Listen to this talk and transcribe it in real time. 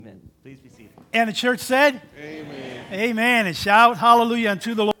Please be seated. And the church said? Amen. Amen. And shout hallelujah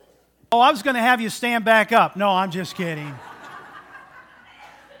unto the Lord. Oh, I was going to have you stand back up. No, I'm just kidding.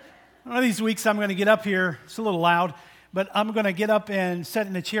 One of these weeks I'm going to get up here. It's a little loud, but I'm going to get up and sit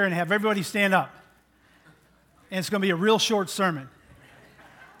in a chair and have everybody stand up. And it's going to be a real short sermon.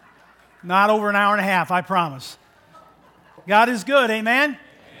 Not over an hour and a half, I promise. God is good, amen?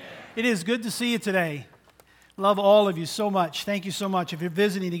 It is good to see you today. Love all of you so much. Thank you so much. If you're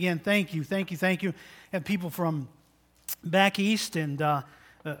visiting again, thank you. And people from back east and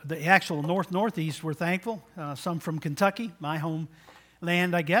the actual northeast, we're thankful. Some from Kentucky, my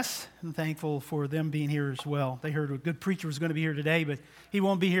homeland, I guess. I'm thankful for them being here as well. They heard a good preacher was going to be here today, but he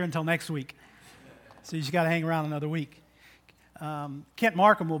won't be here until next week. So you just got to hang around another week. Kent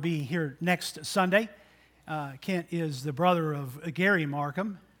Markham will be here next Sunday. Kent is the brother of Gary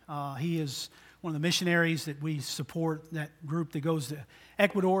Markham. He is one of the missionaries that we support, that group that goes to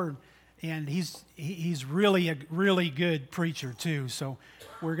Ecuador, and he's really a really good preacher too. So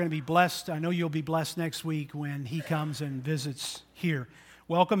we're going to be blessed. I know you'll be blessed next week when he comes and visits here.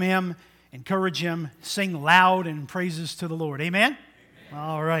 Welcome him, encourage him, sing loud and praises to the Lord. Amen? Amen.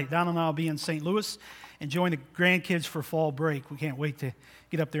 All right, Don and I will be in St. Louis and join the grandkids for fall break. We can't wait to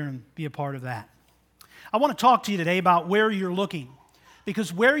get up there and be a part of that. I want to talk to you today about where you're looking.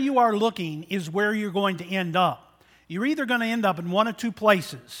 Because where you are looking is where you're going to end up. You're either going to end up in one of two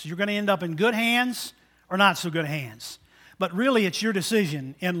places. You're going to end up in good hands or not so good hands. But really, it's your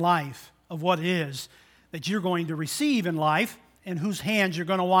decision in life of what it is that you're going to receive in life and whose hands you're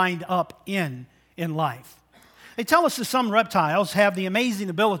going to wind up in life. They tell us that some reptiles have the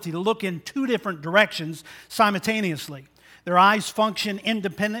amazing ability to look in two different directions simultaneously. Their eyes function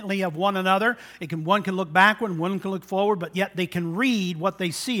independently of one another. One can look backward, one can look forward, but yet they can read what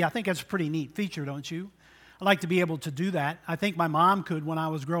they see. I think that's a pretty neat feature, don't you? I'd like to be able to do that. I think my mom could when I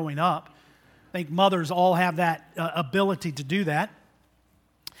was growing up. I think mothers all have that ability to do that.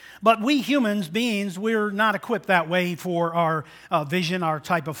 But we humans beings, we're not equipped that way for our vision, our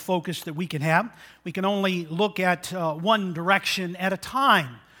type of focus that we can have. We can only look at one direction at a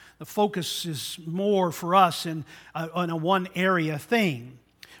time. The focus is more for us on a one area thing.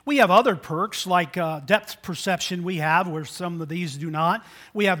 We have other perks like depth perception we have, where some of these do not.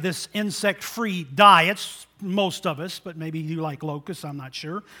 We have this insect-free diets, most of us, but maybe you like locusts, I'm not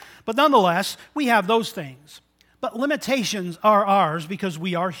sure. But nonetheless, we have those things. But limitations are ours because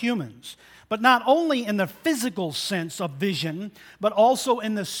we are humans. But not only in the physical sense of vision, but also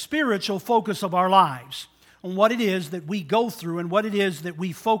in the spiritual focus of our lives. On what it is that we go through and what it is that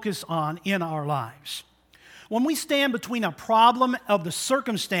we focus on in our lives. When we stand between a problem of the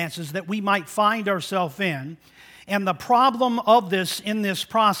circumstances that we might find ourselves in, and the problem of this in this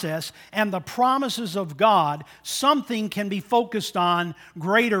process, and the promises of God, something can be focused on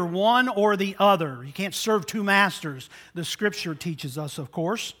greater one or the other. You can't serve two masters, the Scripture teaches us, of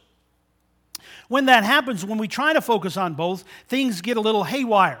course. When that happens, when we try to focus on both, things get a little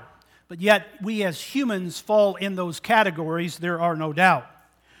haywire. But yet, we as humans fall in those categories, there are no doubt.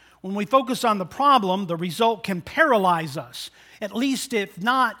 When we focus on the problem, the result can paralyze us. At least if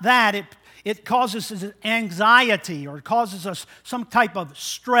not that, it causes us anxiety or it causes us some type of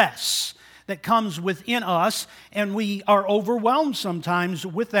stress that comes within us, and we are overwhelmed sometimes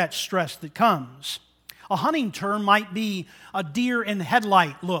with that stress that comes. A hunting term might be a deer in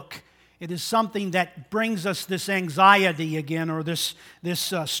headlight look. It is something that brings us this anxiety again, or this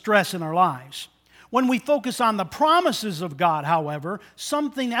stress in our lives. When we focus on the promises of God, however,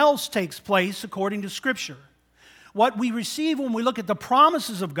 something else takes place according to Scripture. What we receive when we look at the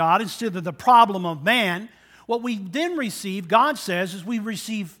promises of God instead of the problem of man, what we then receive, God says, is we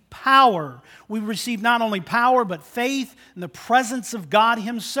receive power. We receive not only power, but faith and the presence of God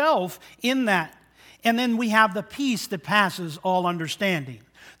Himself in that. And then we have the peace that passes all understanding.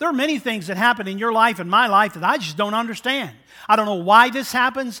 There are many things that happen in your life and my life that I just don't understand. I don't know why this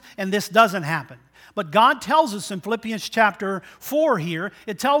happens and this doesn't happen. But God tells us in Philippians chapter 4 here,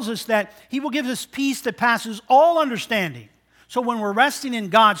 it tells us that He will give us peace that passes all understanding. So when we're resting in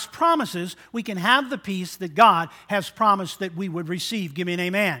God's promises, we can have the peace that God has promised that we would receive. Give me an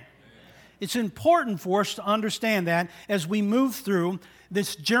amen. Amen. It's important for us to understand that as we move through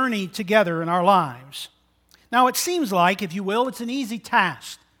this journey together in our lives. Now it seems like, if you will, it's an easy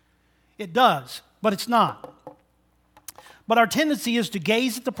task. It does, but it's not. But our tendency is to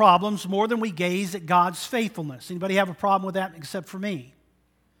gaze at the problems more than we gaze at God's faithfulness. Anybody have a problem with that except for me?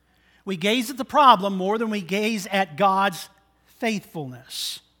 We gaze at the problem more than we gaze at God's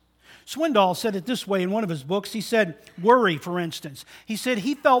faithfulness. Swindoll said it this way in one of his books. He said, worry, for instance. He said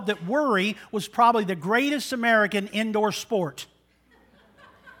he felt that worry was probably the greatest American indoor sport.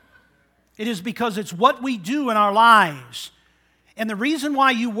 It is because it's what we do in our lives. And the reason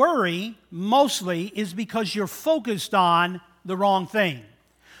why you worry mostly is because you're focused on the wrong thing.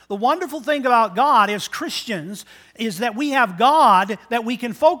 The wonderful thing about God as Christians is that we have God that we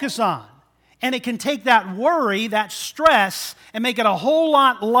can focus on. And it can take that worry, that stress, and make it a whole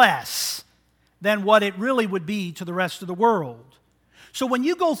lot less than what it really would be to the rest of the world. So when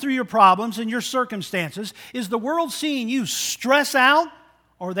you go through your problems and your circumstances, is the world seeing you stress out,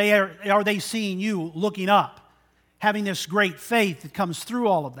 or are they seeing you looking up, having this great faith that comes through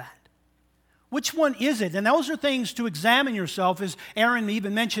all of that? Which one is it? And those are things to examine yourself, as Aaron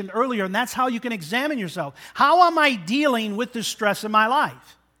even mentioned earlier, and that's how you can examine yourself. How am I dealing with the stress in my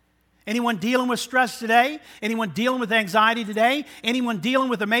life? Anyone dealing with stress today? Anyone dealing with anxiety today? Anyone dealing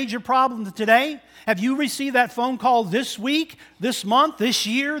with a major problem today? Have you received that phone call this week, this month, this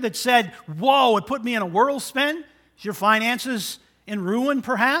year that said, whoa, it put me in a whirlwind? Is your finances in ruin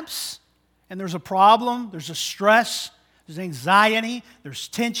perhaps? And there's a problem, there's a stress, there's anxiety, there's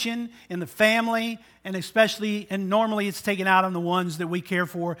tension in the family, and especially, and normally it's taken out on the ones that we care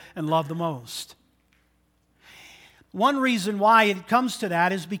for and love the most. One reason why it comes to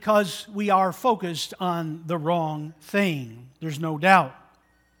that is because we are focused on the wrong thing. There's no doubt.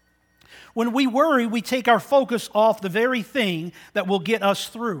 When we worry, we take our focus off the very thing that will get us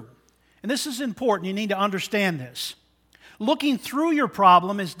through. And this is important. You need to understand this. Looking through your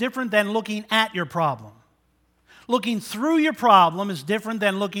problem is different than looking at your problem. Looking through your problem is different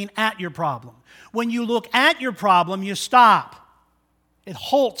than looking at your problem. When you look at your problem, you stop. It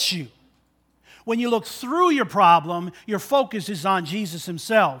halts you. When you look through your problem, your focus is on Jesus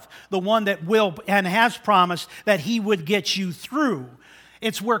Himself, the one that will and has promised that He would get you through.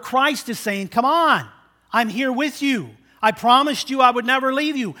 It's where Christ is saying, come on, I'm here with you. I promised you I would never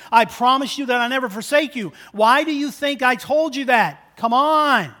leave you. I promised you that I never forsake you. Why do you think I told you that? Come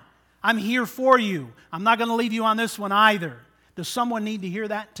on, I'm here for you. I'm not going to leave you on this one either. Does someone need to hear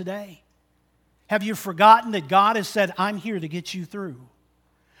that today? Have you forgotten that God has said, I'm here to get you through?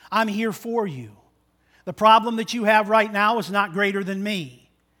 I'm here for you. The problem that you have right now is not greater than me.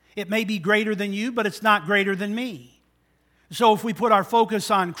 It may be greater than you, but it's not greater than me. So if we put our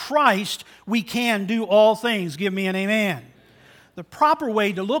focus on Christ, we can do all things. Give me an amen. The proper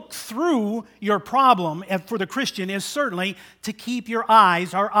way to look through your problem for the Christian is certainly to keep our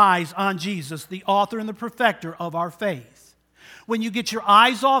eyes on Jesus, the author and the perfecter of our faith. When you get your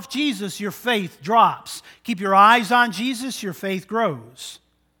eyes off Jesus, your faith drops. Keep your eyes on Jesus, your faith grows.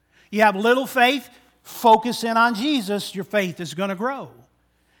 You have little faith, focus in on Jesus, your faith is going to grow.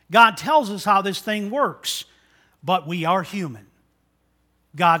 God tells us how this thing works, but we are human.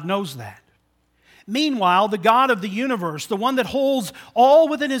 God knows that. Meanwhile, the God of the universe, the one that holds all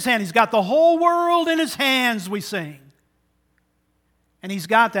within His hand, He's got the whole world in His hands, we sing. And He's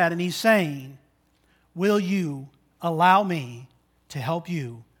got that, and He's saying, will you allow me to help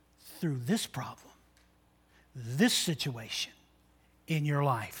you through this problem, this situation in your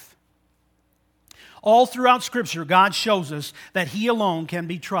life? All throughout Scripture, God shows us that He alone can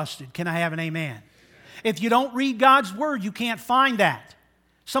be trusted. Can I have an amen? If you don't read God's Word, you can't find that.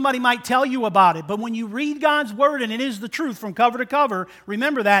 Somebody might tell you about it, but when you read God's Word, and it is the truth from cover to cover,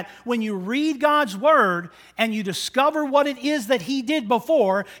 remember that when you read God's Word and you discover what it is that He did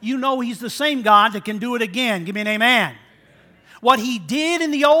before, you know He's the same God that can do it again. Give me an amen. What He did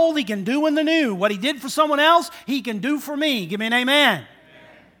in the old, He can do in the new. What He did for someone else, He can do for me. Give me an amen.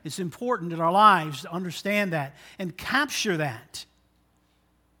 It's important in our lives to understand that and capture that.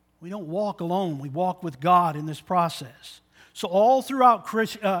 We don't walk alone. We walk with God in this process. So all throughout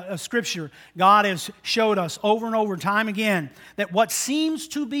Scripture, God has showed us over and over, time again, that what seems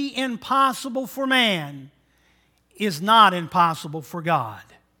to be impossible for man is not impossible for God.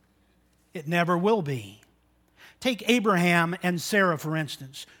 It never will be. Take Abraham and Sarah, for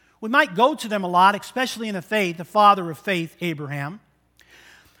instance. We might go to them a lot, especially in the faith, the father of faith, Abraham.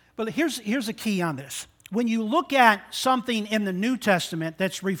 But here's a key on this. When you look at something in the New Testament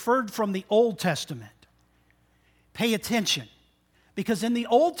that's referred from the Old Testament, pay attention. Because in the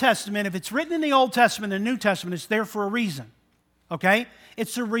Old Testament, if it's written in the Old Testament and the New Testament, it's there for a reason. Okay?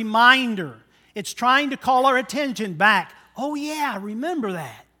 It's a reminder. It's trying to call our attention back. Oh yeah, remember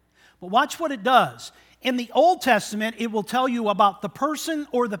that. But watch what it does. In the Old Testament, it will tell you about the person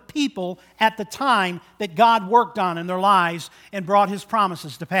or the people at the time that God worked on in their lives and brought His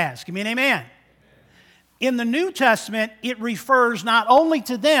promises to pass. Give me an amen. In the New Testament, it refers not only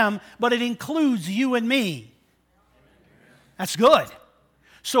to them, but it includes you and me. That's good.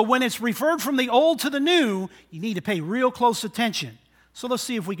 So when it's referred from the old to the new, you need to pay real close attention. So let's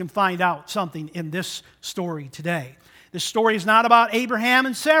see if we can find out something in this story today. This story is not about Abraham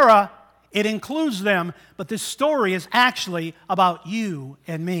and Sarah. It includes them, but this story is actually about you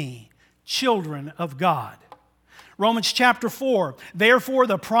and me, children of God. Romans chapter 4, therefore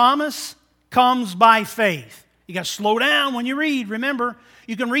the promise comes by faith. You got to slow down when you read. Remember,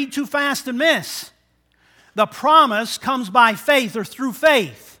 you can read too fast and miss. The promise comes by faith or through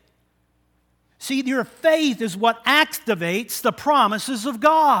faith. See, your faith is what activates the promises of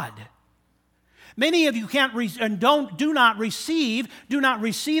God. Many of you do not receive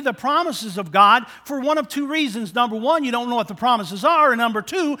the promises of God for one of two reasons. Number one, you don't know what the promises are, and number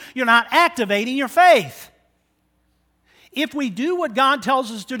two, you're not activating your faith. If we do what God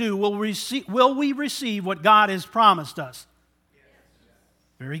tells us to do, will we receive what God has promised us? Yes.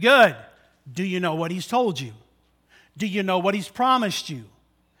 Very good. Do you know what He's told you? Do you know what He's promised you?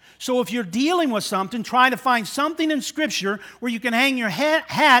 So if you're dealing with something, try to find something in Scripture where you can hang your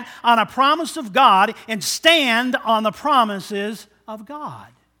hat on a promise of God and stand on the promises of God.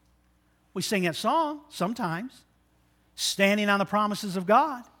 We sing that song sometimes, standing on the promises of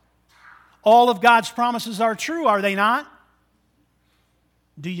God. All of God's promises are true, are they not?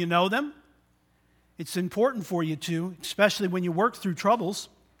 Do you know them? It's important for you to, especially when you work through troubles.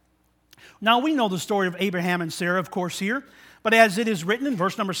 Now, we know the story of Abraham and Sarah, of course, here. But as it is written in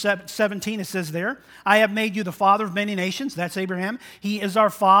verse number 17, it says there, I have made you the father of many nations. That's Abraham. He is our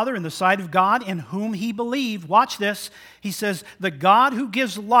father in the sight of God in whom he believed. Watch this. He says, the God who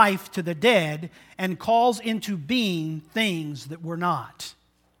gives life to the dead and calls into being things that were not.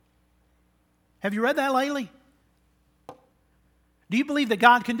 Have you read that lately? Do you believe that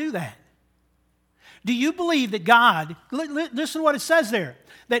God can do that? Do you believe that God, listen to what it says there,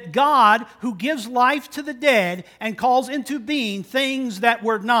 that God who gives life to the dead and calls into being things that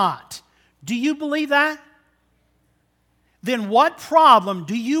were not. Do you believe that? Then what problem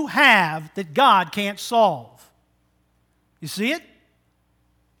do you have that God can't solve? You see it?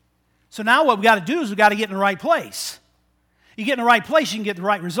 So now what we got to do is we got to get in the right place. You get in the right place, you can get the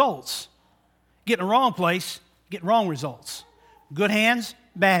right results. Get in the wrong place, get wrong results. Good hands,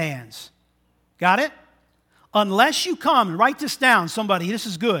 bad hands. Got it? Unless you come, and write this down, somebody, this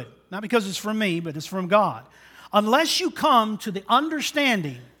is good. Not because it's from me, but it's from God. Unless you come to the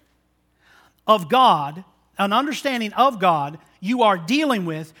understanding of God, an understanding of God you are dealing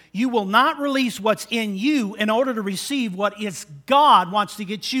with, you will not release what's in you in order to receive what is God wants to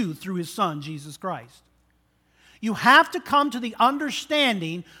get you through His Son, Jesus Christ. You have to come to the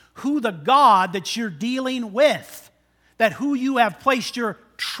understanding who the God that you're dealing with, that who you have placed your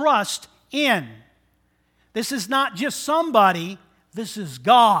trust in. This is not just somebody, this is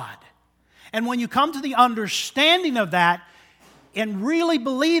God. And when you come to the understanding of that and really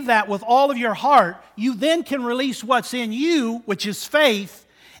believe that with all of your heart, you then can release what's in you, which is faith,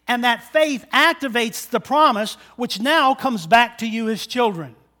 and that faith activates the promise, which now comes back to you as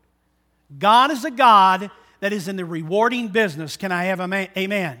children. God is a God that is in the rewarding business. Can I have an amen?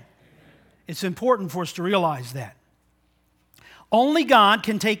 Amen. It's important for us to realize that. Only God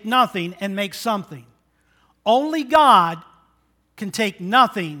can take nothing and make something. Only God can take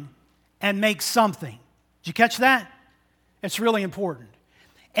nothing and make something. Did you catch that? It's really important.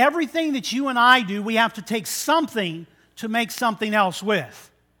 Everything that you and I do, we have to take something to make something else with.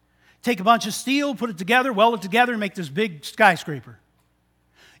 Take a bunch of steel, put it together, weld it together, and make this big skyscraper.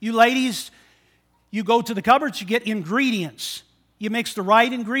 You ladies, you go to the cupboards, you get ingredients. You mix the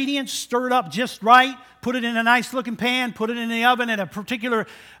right ingredients, stir it up just right, put it in a nice looking pan, put it in the oven at a particular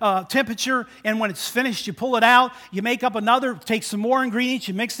temperature, and when it's finished, you pull it out, you make up another, take some more ingredients,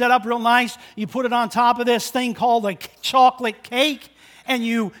 you mix that up real nice, you put it on top of this thing called a chocolate cake, and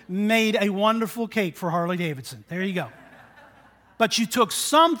you made a wonderful cake for Harley Davidson. There you go. But you took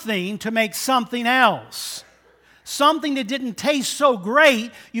something to make something else. Something that didn't taste so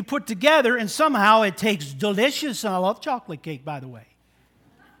great, you put together, and somehow it tastes delicious. And I love chocolate cake, by the way.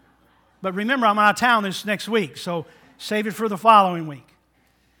 But remember, I'm out of town this next week, so save it for the following week.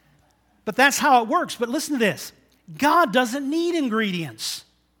 But that's how it works. But listen to this. God doesn't need ingredients.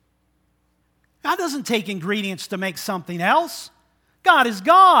 God doesn't take ingredients to make something else. God is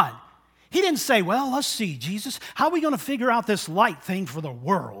God. He didn't say, well, let's see, Jesus, how are we going to figure out this light thing for the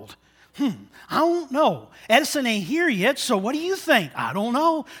world? I don't know. Edison ain't here yet, so what do you think? I don't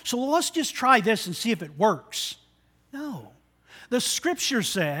know. So let's just try this and see if it works. No. The Scripture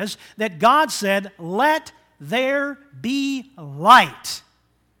says that God said, let there be light.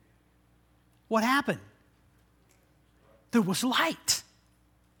 What happened? There was light.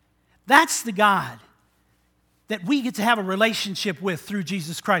 That's the God that we get to have a relationship with through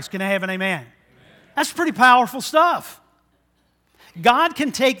Jesus Christ. Can I have an amen? Amen. That's pretty powerful stuff. God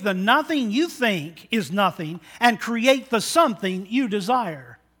can take the nothing you think is nothing and create the something you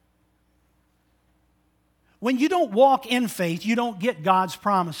desire. When you don't walk in faith, you don't get God's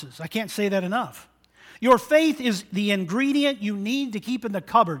promises. I can't say that enough. Your faith is the ingredient you need to keep in the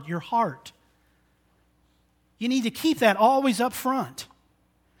cupboard, your heart. You need to keep that always up front.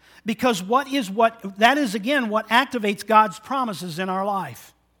 Because that is again what activates God's promises in our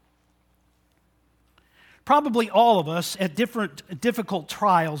life. Probably all of us at different difficult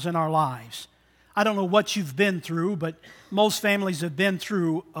trials in our lives. I don't know what you've been through, but most families have been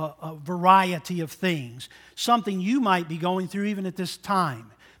through a variety of things. Something you might be going through even at this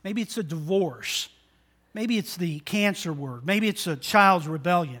time. Maybe it's a divorce. Maybe it's the cancer word. Maybe it's a child's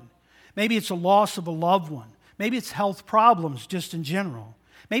rebellion. Maybe it's a loss of a loved one. Maybe it's health problems just in general.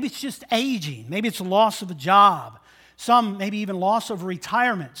 Maybe it's just aging. Maybe it's a loss of a job. Some maybe even loss of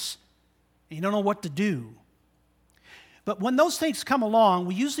retirements. And you don't know what to do. But when those things come along,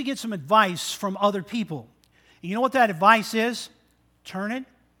 we usually get some advice from other people. And you know what that advice is? Turn it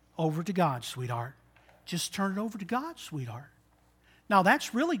over to God, sweetheart. Just turn it over to God, sweetheart. Now,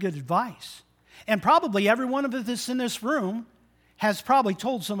 that's really good advice. And probably every one of us in this room has probably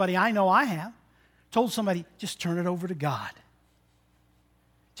told somebody, I know I have, told somebody, just turn it over to God.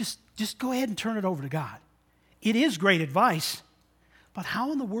 Just go ahead and turn it over to God. It is great advice, but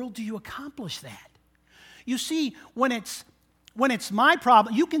how in the world do you accomplish that? You see, when it's my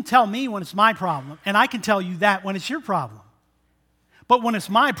problem, you can tell me when it's my problem, and I can tell you that when it's your problem. But when it's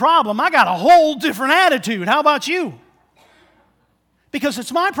my problem, I got a whole different attitude. How about you? Because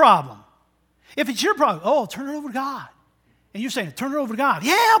it's my problem. If it's your problem, oh, turn it over to God. And you're saying, turn it over to God.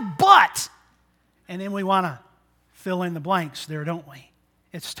 Yeah, but. And then we want to fill in the blanks there, don't we?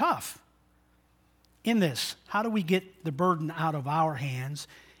 It's tough. In this, how do we get the burden out of our hands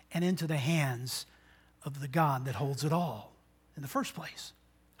and into the hands of the God that holds it all in the first place?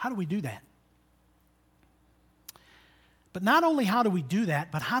 How do we do that? But not only how do we do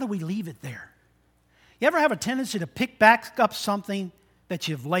that, but how do we leave it there? You ever have a tendency to pick back up something that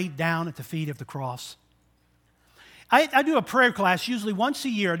you've laid down at the feet of the cross? I do a prayer class, usually once a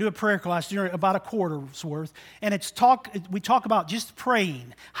year. I do a prayer class during about a quarter's worth, and we talk about just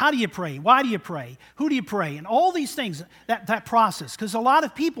praying. How do you pray? Why do you pray? Who do you pray? And all these things, that process, because a lot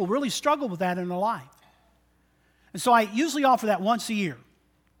of people really struggle with that in their life. And so I usually offer that once a year.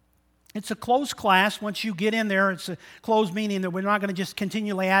 It's a closed class. Once you get in there, it's a closed meaning that we're not going to just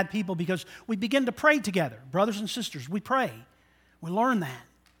continually add people because we begin to pray together. Brothers and sisters, we pray. We learn that.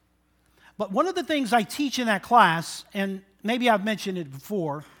 But one of the things I teach in that class, and maybe I've mentioned it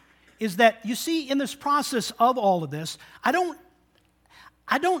before, is that you see in this process of all of this, I don't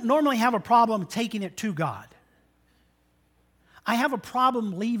normally have a problem taking it to God. I have a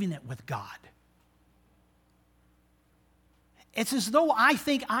problem leaving it with God. It's as though I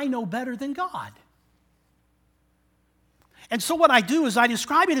think I know better than God. And so what I do is I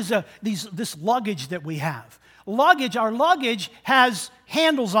describe it as this luggage that we have. Our luggage has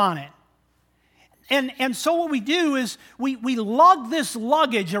handles on it. And so what we do is we lug this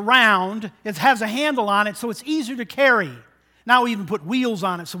luggage around. It has a handle on it so it's easier to carry. Now we even put wheels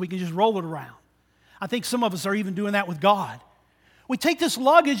on it so we can just roll it around. I think some of us are even doing that with God. We take this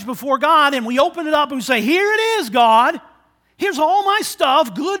luggage before God and we open it up and we say, here it is, God. Here's all my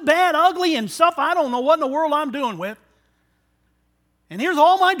stuff, good, bad, ugly, and stuff I don't know what in the world I'm doing with. And here's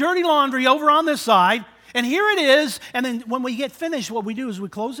all my dirty laundry over on this side. And here it is. And then when we get finished, what we do is we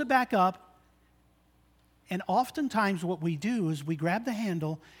close it back up. And oftentimes what we do is we grab the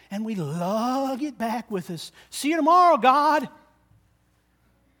handle and we lug it back with us. See you tomorrow, God.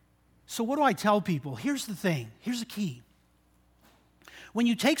 So what do I tell people? Here's the thing. Here's the key. When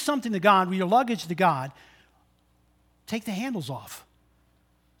you take something to God, with your luggage to God, take the handles off.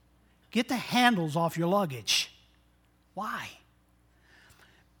 Get the handles off your luggage. Why?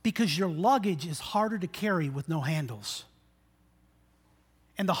 Because your luggage is harder to carry with no handles.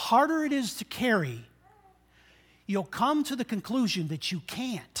 And the harder it is to carry, you'll come to the conclusion that you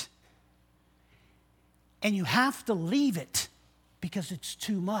can't. And you have to leave it because it's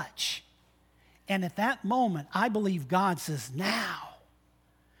too much. And at that moment, I believe God says, now,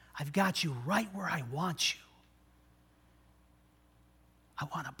 I've got you right where I want you. I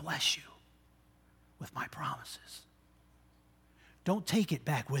want to bless you with my promises. Don't take it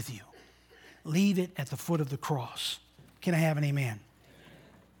back with you. Leave it at the foot of the cross. Can I have an amen?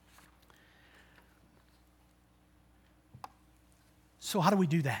 So how do we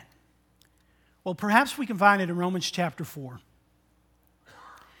do that? Well, perhaps we can find it in Romans chapter 4.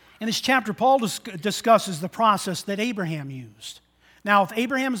 In this chapter, Paul discusses the process that Abraham used. Now, if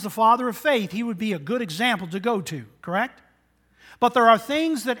Abraham is the father of faith, he would be a good example to go to, correct? But there are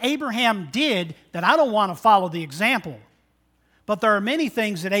things that Abraham did that I don't want to follow the example. But there are many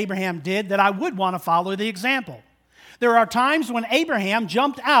things that Abraham did that I would want to follow the example. There are times when Abraham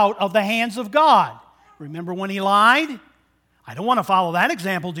jumped out of the hands of God. Remember when he lied? I don't want to follow that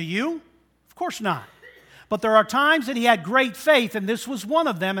example, do you? Of course not. But there are times that he had great faith, and this was one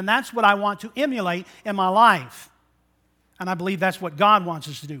of them, and that's what I want to emulate in my life. And I believe that's what God wants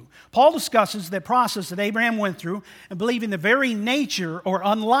us to do. Paul discusses the process that Abraham went through and believing the very nature or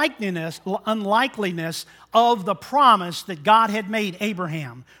unlikeliness of the promise that God had made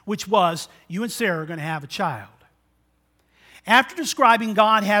Abraham, which was, you and Sarah are going to have a child. After describing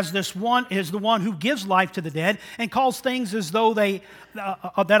God as the one who gives life to the dead and calls things as though they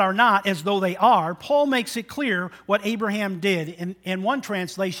that are not as though they are, Paul makes it clear what Abraham did. In one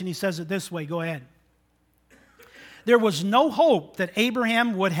translation, he says it this way. Go ahead. There was no hope that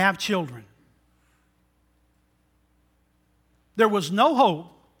Abraham would have children. There was no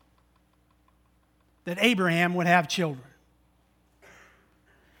hope that Abraham would have children.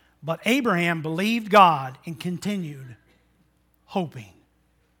 But Abraham believed God and continued hoping.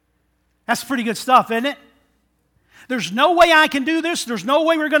 That's pretty good stuff, isn't it? There's no way I can do this. There's no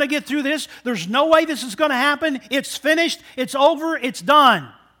way we're going to get through this. There's no way this is going to happen. It's finished. It's over. It's done.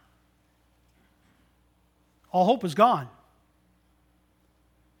 All hope is gone.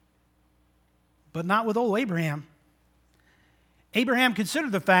 But not with old Abraham. Abraham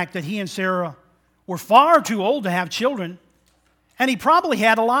considered the fact that he and Sarah were far too old to have children, and he probably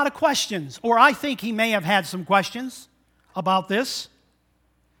had a lot of questions, or I think he may have had some questions about this,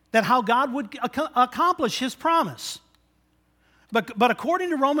 that how God would accomplish His promise. But according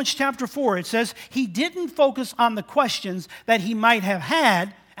to Romans chapter 4, it says he didn't focus on the questions that he might have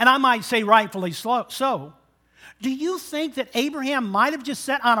had, and I might say rightfully so. Do you think that Abraham might have just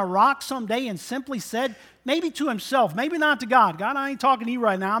sat on a rock someday and simply said, maybe to himself, maybe not to God, God, I ain't talking to you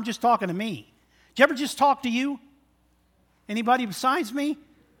right now, I'm just talking to me. Did you ever just talk to you? Anybody besides me?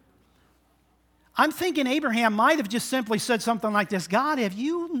 I'm thinking Abraham might have just simply said something like this, God, have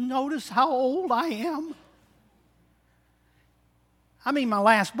you noticed how old I am? I mean, my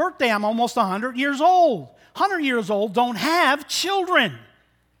last birthday, I'm almost 100 years old. 100 years old don't have children.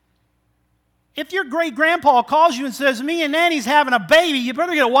 If your great-grandpa calls you and says, me and Nanny's having a baby, you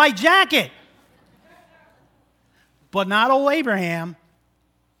better get a white jacket. But not old Abraham.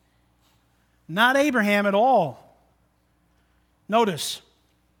 Not Abraham at all. Notice,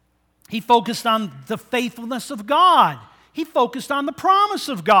 he focused on the faithfulness of God. He focused on the promise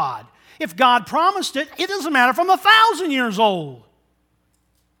of God. If God promised it, it doesn't matter if I'm 1,000 years old.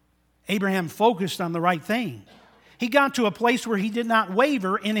 Abraham focused on the right thing. He got to a place where he did not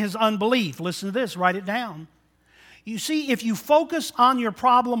waver in his unbelief. Listen to this, write it down. You see, if you focus on your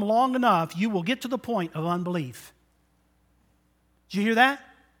problem long enough, you will get to the point of unbelief. Did you hear that?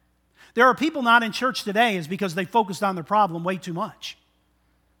 There are people not in church today is because they focused on their problem way too much.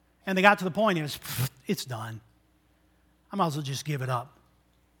 And they got to the point is, it's done. I might as well just give it up.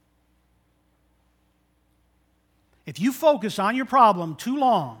 If you focus on your problem too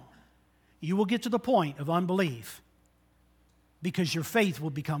long, you will get to the point of unbelief because your faith will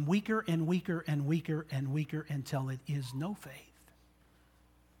become weaker and weaker and weaker and weaker until it is no faith.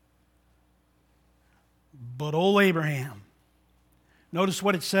 But old Abraham, notice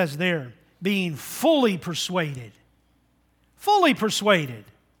what it says there, being fully persuaded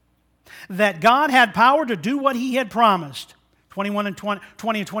that God had power to do what He had promised. 20 and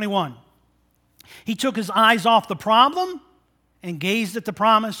 21. He took his eyes off the problem and gazed at the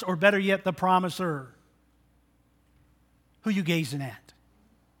promise, or better yet, the promiser. Who you gazing at?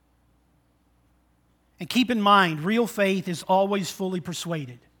 And keep in mind, real faith is always fully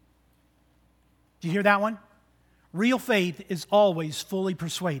persuaded. Did you hear that one? Real faith is always fully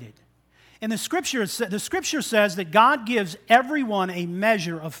persuaded. And the scripture says that God gives everyone a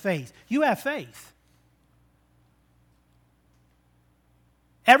measure of faith. You have faith.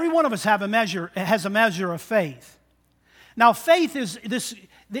 Every one of us has a measure of faith. Now, faith is this.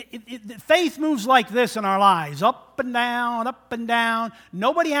 Faith moves like this in our lives, up and down, up and down.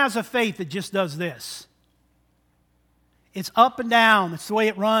 Nobody has a faith that just does this. It's up and down. It's the way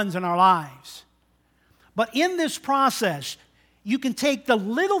it runs in our lives. But in this process, you can take the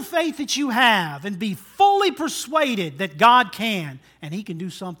little faith that you have and be fully persuaded that God can, and He can do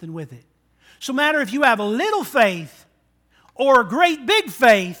something with it. So no matter if you have a little faith or a great big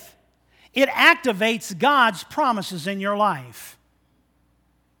faith, it activates God's promises in your life.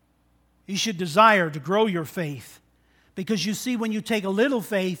 You should desire to grow your faith because you see when you take a little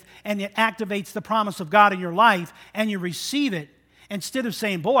faith and it activates the promise of God in your life and you receive it, instead of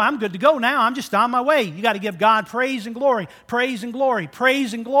saying, boy, I'm good to go now, I'm just on my way. You got to give God praise and glory, praise and glory,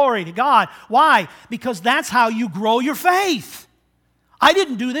 praise and glory to God. Why? Because that's how you grow your faith. I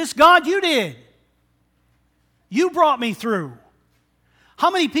didn't do this. God, you did. You brought me through. How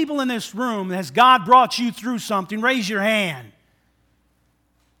many people in this room has God brought you through something? Raise your hand.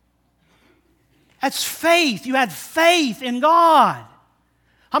 That's faith. You had faith in God.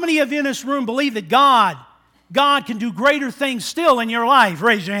 How many of you in this room believe that God can do greater things still in your life?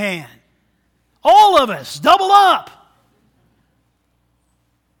 Raise your hand. All of us, double up.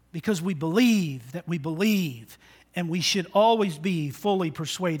 Because we believe that we believe, and we should always be fully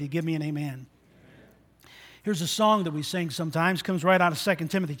persuaded. Give me an amen. Here's a song that we sing sometimes. Comes right out of 2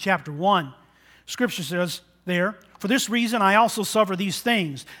 Timothy chapter 1. Scripture says there, "For this reason I also suffer these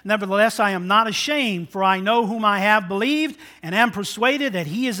things. Nevertheless I am not ashamed, for I know whom I have believed, and am persuaded that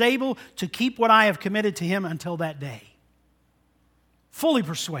He is able to keep what I have committed to Him until that day." Fully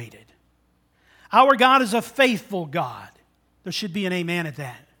persuaded. Our God is a faithful God. There should be an amen at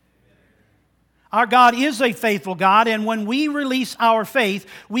that. Our God is a faithful God, and when we release our faith,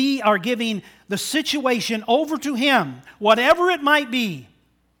 we are giving the situation over to Him, whatever it might be.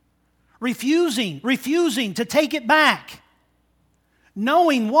 Refusing to take it back.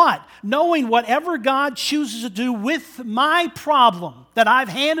 Knowing what? Knowing whatever God chooses to do with my problem that I've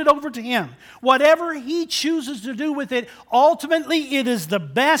handed over to Him, whatever He chooses to do with it, ultimately it is the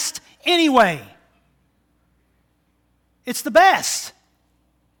best anyway. It's the best.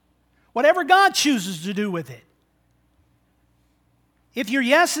 Whatever God chooses to do with it. If your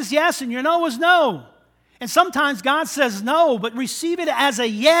yes is yes and your no is no. And sometimes God says no, but receive it as a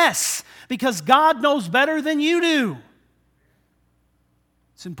yes, because God knows better than you do.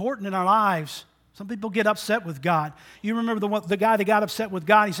 It's important in our lives. Some people get upset with God. You remember the guy that got upset with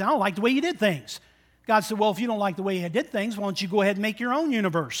God? He said, "I don't like the way you did things." God said, "Well, if you don't like the way you did things, why don't you go ahead and make your own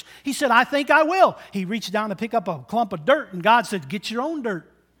universe?" He said, "I think I will." He reached down to pick up a clump of dirt, and God said, "Get your own dirt."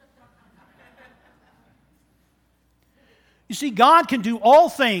 You see, God can do all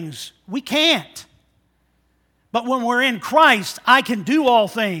things. We can't. But when we're in Christ, I can do all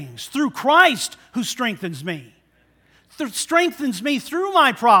things through Christ who strengthens me. Strengthens me through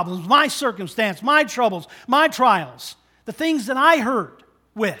my problems, my circumstance, my troubles, my trials, the things that I hurt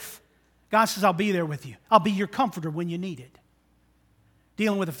with. God says, "I'll be there with you. I'll be your comforter when you need it."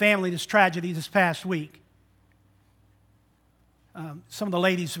 Dealing with a family, this tragedy this past week. Some of the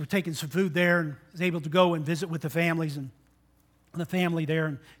ladies were taking some food there and was able to go and visit with the families and the family there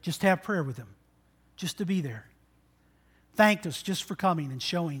and just have prayer with them, just to be there. Thanked us just for coming and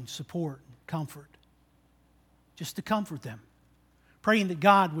showing support and comfort, just to comfort them. Praying that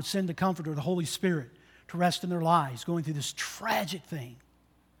God would send the Comforter, the Holy Spirit, to rest in their lives, going through this tragic thing.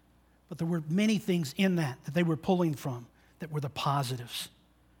 But there were many things in that they were pulling from that were the positives.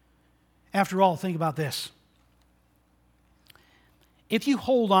 After all, think about this. If you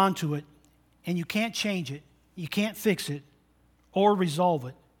hold on to it and you can't change it, you can't fix it, or resolve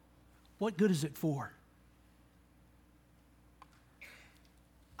it, what good is it for?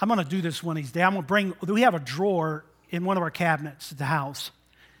 I'm going to do this one of these days. We have a drawer in one of our cabinets at the house.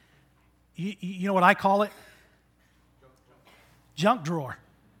 You know what I call it? Junk drawer.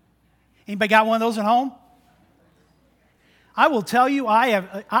 Anybody got one of those at home? I will tell you,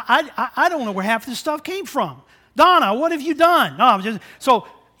 I don't know where half this stuff came from. Donna, what have you done? No, so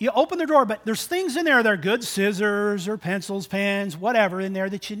you open the drawer, but there's things in there that are good, scissors or pencils, pens, whatever in there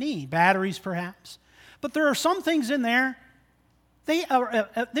that you need, batteries perhaps. But there are some things in there,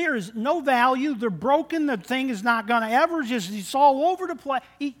 there is no value, they're broken, the thing is not going to ever it's all over the place.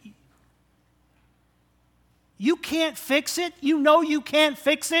 You can't fix it, you know you can't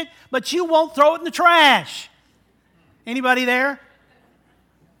fix it, but you won't throw it in the trash. Anybody there?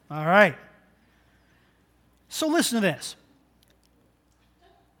 All right. So listen to this.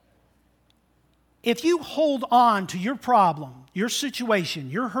 If you hold on to your problem, your situation,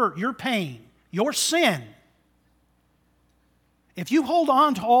 your hurt, your pain, your sin, if you hold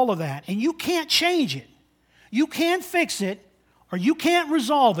on to all of that and you can't change it, you can't fix it, or you can't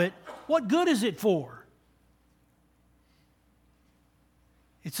resolve it, what good is it for?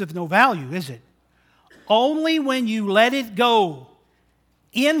 It's of no value, is it? Only when you let it go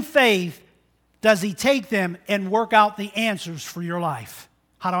in faith does He take them and work out the answers for your life.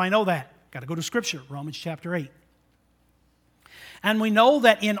 How do I know that? Got to go to Scripture, Romans chapter 8. And we know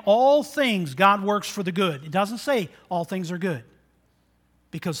that in all things God works for the good. It doesn't say all things are good,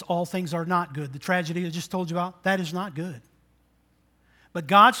 because all things are not good. The tragedy I just told you about, that is not good. But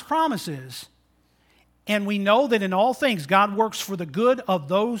God's promise is, and we know that in all things God works for the good of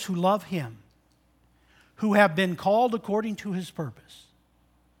those who love Him, who have been called according to His purpose.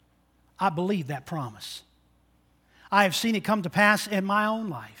 I believe that promise. I have seen it come to pass in my own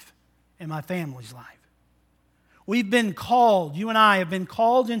life, in my family's life. We've been called, you and I have been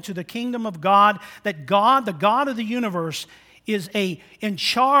called into the kingdom of God, that God, the God of the universe, is in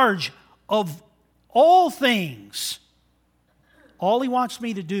charge of all things. All He wants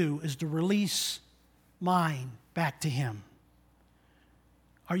me to do is to release mine back to Him.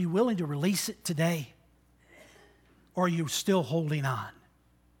 Are you willing to release it today? Or are you still holding on?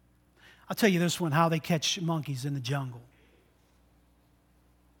 I'll tell you this one, how they catch monkeys in the jungle.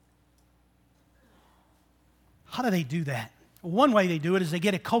 How do they do that? Well, one way they do it is they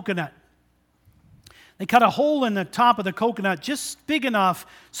get a coconut. They cut a hole in the top of the coconut just big enough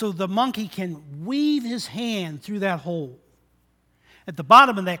so the monkey can weave his hand through that hole. At the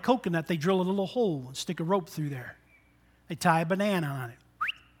bottom of that coconut, they drill a little hole and stick a rope through there. They tie a banana on it.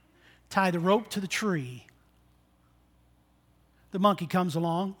 Tie the rope to the tree. The monkey comes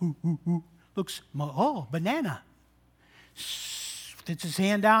along, looks, oh, banana. Sticks his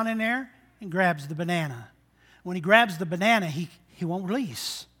hand down in there and grabs the banana. When he grabs the banana, he won't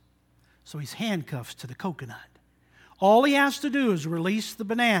release. So he's handcuffed to the coconut. All he has to do is release the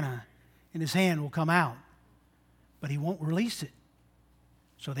banana, and his hand will come out. But he won't release it.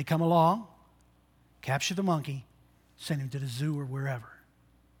 So they come along, capture the monkey, send him to the zoo or wherever.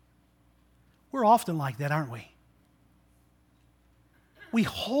 We're often like that, aren't we? We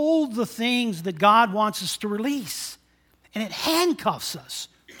hold the things that God wants us to release, and it handcuffs us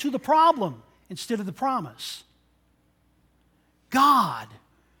to the problem instead of the promise. God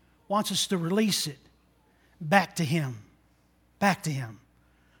wants us to release it back to Him. Back to Him.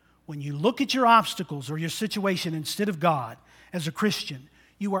 When you look at your obstacles or your situation instead of God, as a Christian,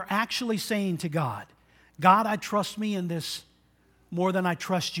 you are actually saying to God, God, I trust me in this more than I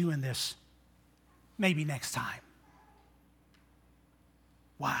trust you in this. Maybe next time.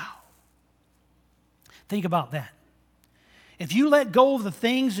 Wow. Think about that. If you let go of the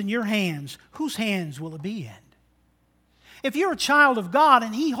things in your hands, whose hands will it be in? If you're a child of God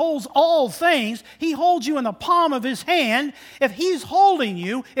and He holds all things, He holds you in the palm of His hand. If He's holding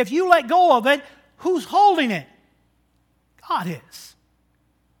you, if you let go of it, who's holding it? God is.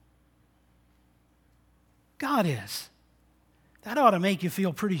 God is. That ought to make you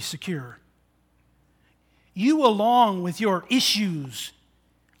feel pretty secure. You, along with your issues,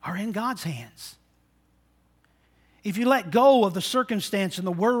 are in God's hands. If you let go of the circumstance and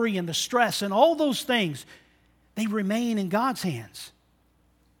the worry and the stress and all those things, they remain in God's hands.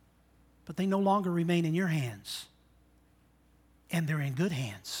 But they no longer remain in your hands. And they're in good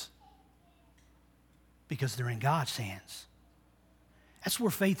hands. Because they're in God's hands. That's where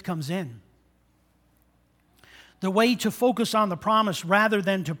faith comes in. The way to focus on the promise rather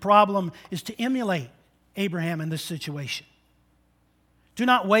than to problem is to emulate Abraham in this situation. Do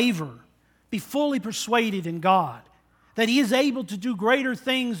not waver. Be fully persuaded in God that He is able to do greater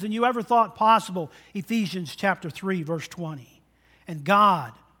things than you ever thought possible. Ephesians chapter 3, verse 20. And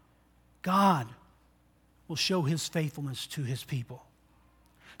God will show His faithfulness to His people.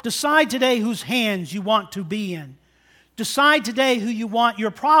 Decide today whose hands you want to be in. Decide today who you want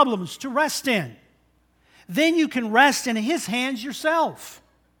your problems to rest in. Then you can rest in His hands yourself.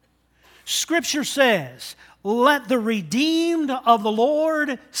 Scripture says, let the redeemed of the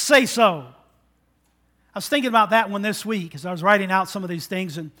Lord say so. I was thinking about that one this week as I was writing out some of these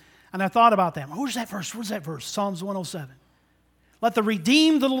things, and I thought about that. Where's that verse? Where's that verse? Psalms 107. Let the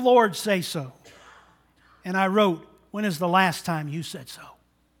redeemed of the Lord say so. And I wrote, when is the last time you said so?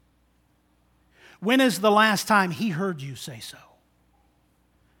 When is the last time He heard you say so?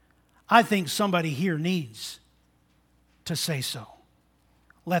 I think somebody here needs to say so.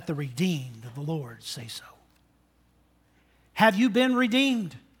 Let the redeemed of the Lord say so. Have you been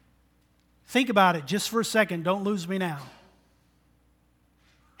redeemed? Think about it just for a second. Don't lose me now.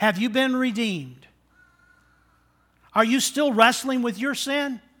 Have you been redeemed? Are you still wrestling with your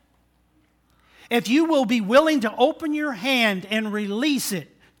sin? If you will be willing to open your hand and release it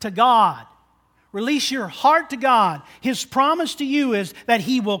to God, release your heart to God, His promise to you is that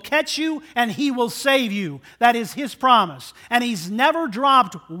He will catch you and He will save you. That is His promise. And He's never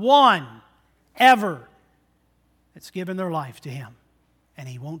dropped one, ever, that's given their life to Him. And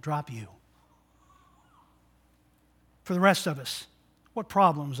He won't drop you. For the rest of us, what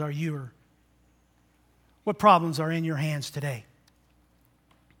problems are in your hands today?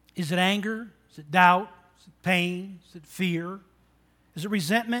 Is it anger? Is it doubt? Is it pain? Is it fear? Is it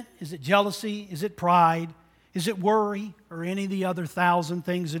resentment? Is it jealousy? Is it pride? Is it worry? Or any of the other 1,000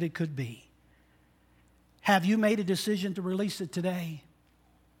 things that it could be? Have you made a decision to release it today?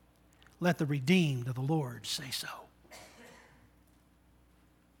 Let the redeemed of the Lord say so.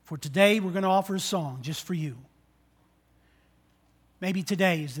 For today, we're going to offer a song just for you. Maybe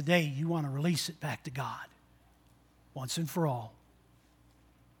today is the day you want to release it back to God. once and for all.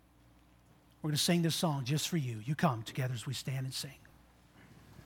 We're going to sing this song just for you. You come together as we stand and sing.